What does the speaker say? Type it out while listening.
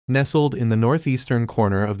Nestled in the northeastern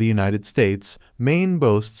corner of the United States, Maine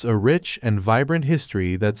boasts a rich and vibrant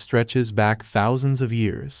history that stretches back thousands of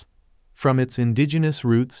years. From its indigenous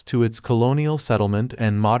roots to its colonial settlement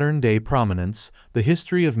and modern-day prominence, the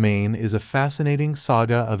history of Maine is a fascinating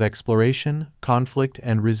saga of exploration, conflict,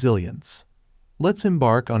 and resilience. Let's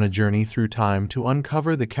embark on a journey through time to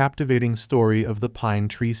uncover the captivating story of the Pine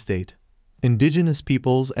Tree State. Indigenous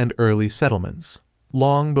peoples and early settlements.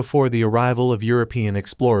 Long before the arrival of European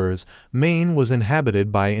explorers, Maine was inhabited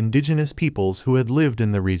by indigenous peoples who had lived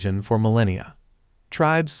in the region for millennia.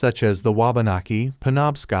 Tribes such as the Wabanaki,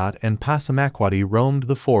 Penobscot, and Passamaquoddy roamed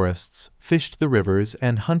the forests, fished the rivers,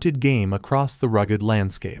 and hunted game across the rugged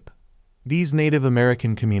landscape. These Native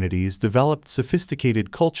American communities developed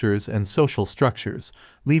sophisticated cultures and social structures,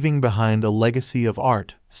 leaving behind a legacy of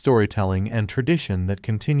art, storytelling, and tradition that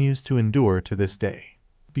continues to endure to this day.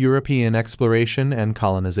 European exploration and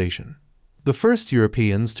colonization. The first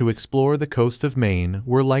Europeans to explore the coast of Maine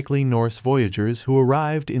were likely Norse voyagers who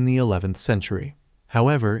arrived in the 11th century.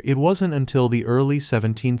 However, it wasn't until the early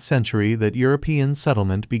 17th century that European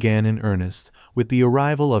settlement began in earnest, with the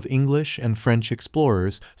arrival of English and French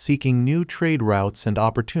explorers seeking new trade routes and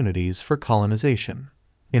opportunities for colonization.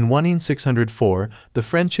 In 1604, the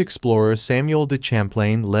French explorer Samuel de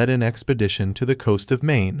Champlain led an expedition to the coast of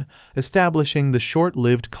Maine, establishing the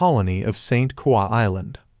short-lived colony of St. Croix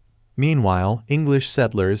Island. Meanwhile, English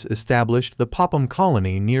settlers established the Popham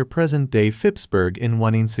colony near present-day Phippsburg in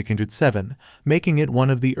 1607, making it one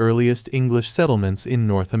of the earliest English settlements in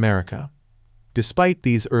North America. Despite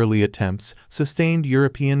these early attempts, sustained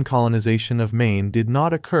European colonization of Maine did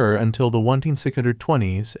not occur until the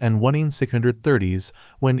 1620s and 1630s,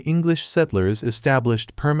 when English settlers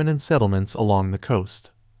established permanent settlements along the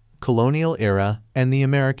coast. Colonial era and the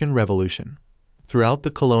American Revolution. Throughout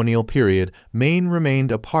the colonial period, Maine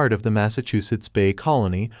remained a part of the Massachusetts Bay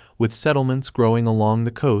Colony, with settlements growing along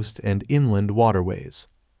the coast and inland waterways.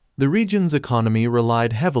 The region's economy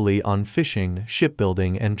relied heavily on fishing,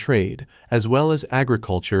 shipbuilding, and trade, as well as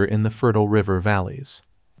agriculture in the fertile river valleys.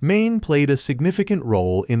 Maine played a significant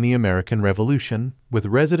role in the American Revolution, with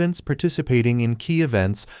residents participating in key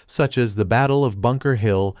events such as the Battle of Bunker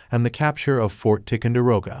Hill and the capture of Fort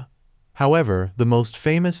Ticonderoga. However, the most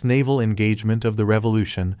famous naval engagement of the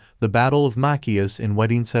Revolution, the Battle of Machias in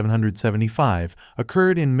 1775,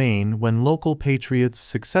 occurred in Maine when local patriots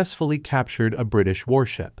successfully captured a British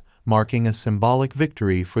warship, marking a symbolic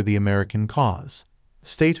victory for the American cause.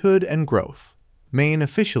 Statehood and growth. Maine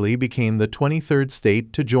officially became the 23rd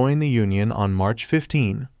state to join the Union on March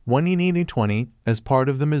 15, 1820, as part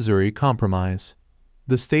of the Missouri Compromise.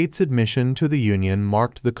 The state's admission to the Union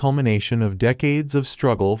marked the culmination of decades of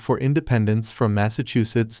struggle for independence from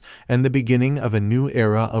Massachusetts and the beginning of a new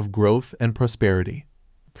era of growth and prosperity.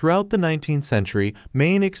 Throughout the 19th century,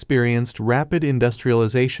 Maine experienced rapid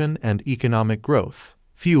industrialization and economic growth,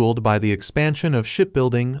 fueled by the expansion of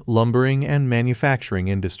shipbuilding, lumbering, and manufacturing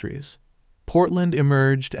industries. Portland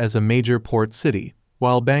emerged as a major port city,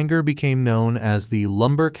 while Bangor became known as the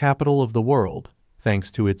lumber capital of the world,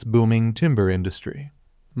 thanks to its booming timber industry.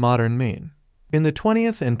 Modern Maine. In the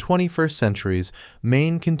 20th and 21st centuries,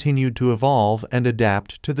 Maine continued to evolve and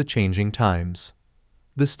adapt to the changing times.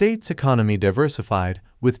 The state's economy diversified,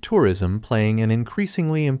 with tourism playing an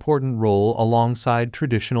increasingly important role alongside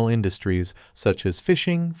traditional industries such as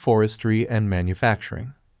fishing, forestry, and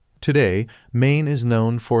manufacturing. Today, Maine is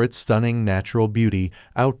known for its stunning natural beauty,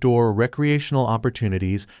 outdoor recreational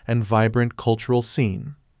opportunities, and vibrant cultural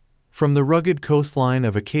scene. From the rugged coastline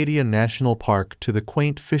of Acadia National Park to the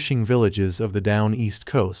quaint fishing villages of the down East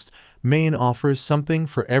Coast, Maine offers something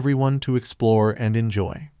for everyone to explore and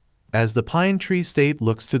enjoy. As the Pine Tree State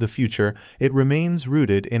looks to the future, it remains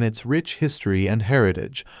rooted in its rich history and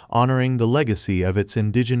heritage, honoring the legacy of its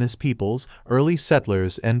indigenous peoples, early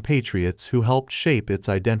settlers, and patriots who helped shape its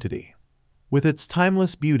identity. With its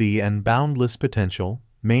timeless beauty and boundless potential,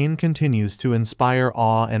 Maine continues to inspire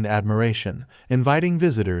awe and admiration, inviting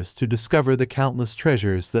visitors to discover the countless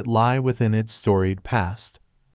treasures that lie within its storied past.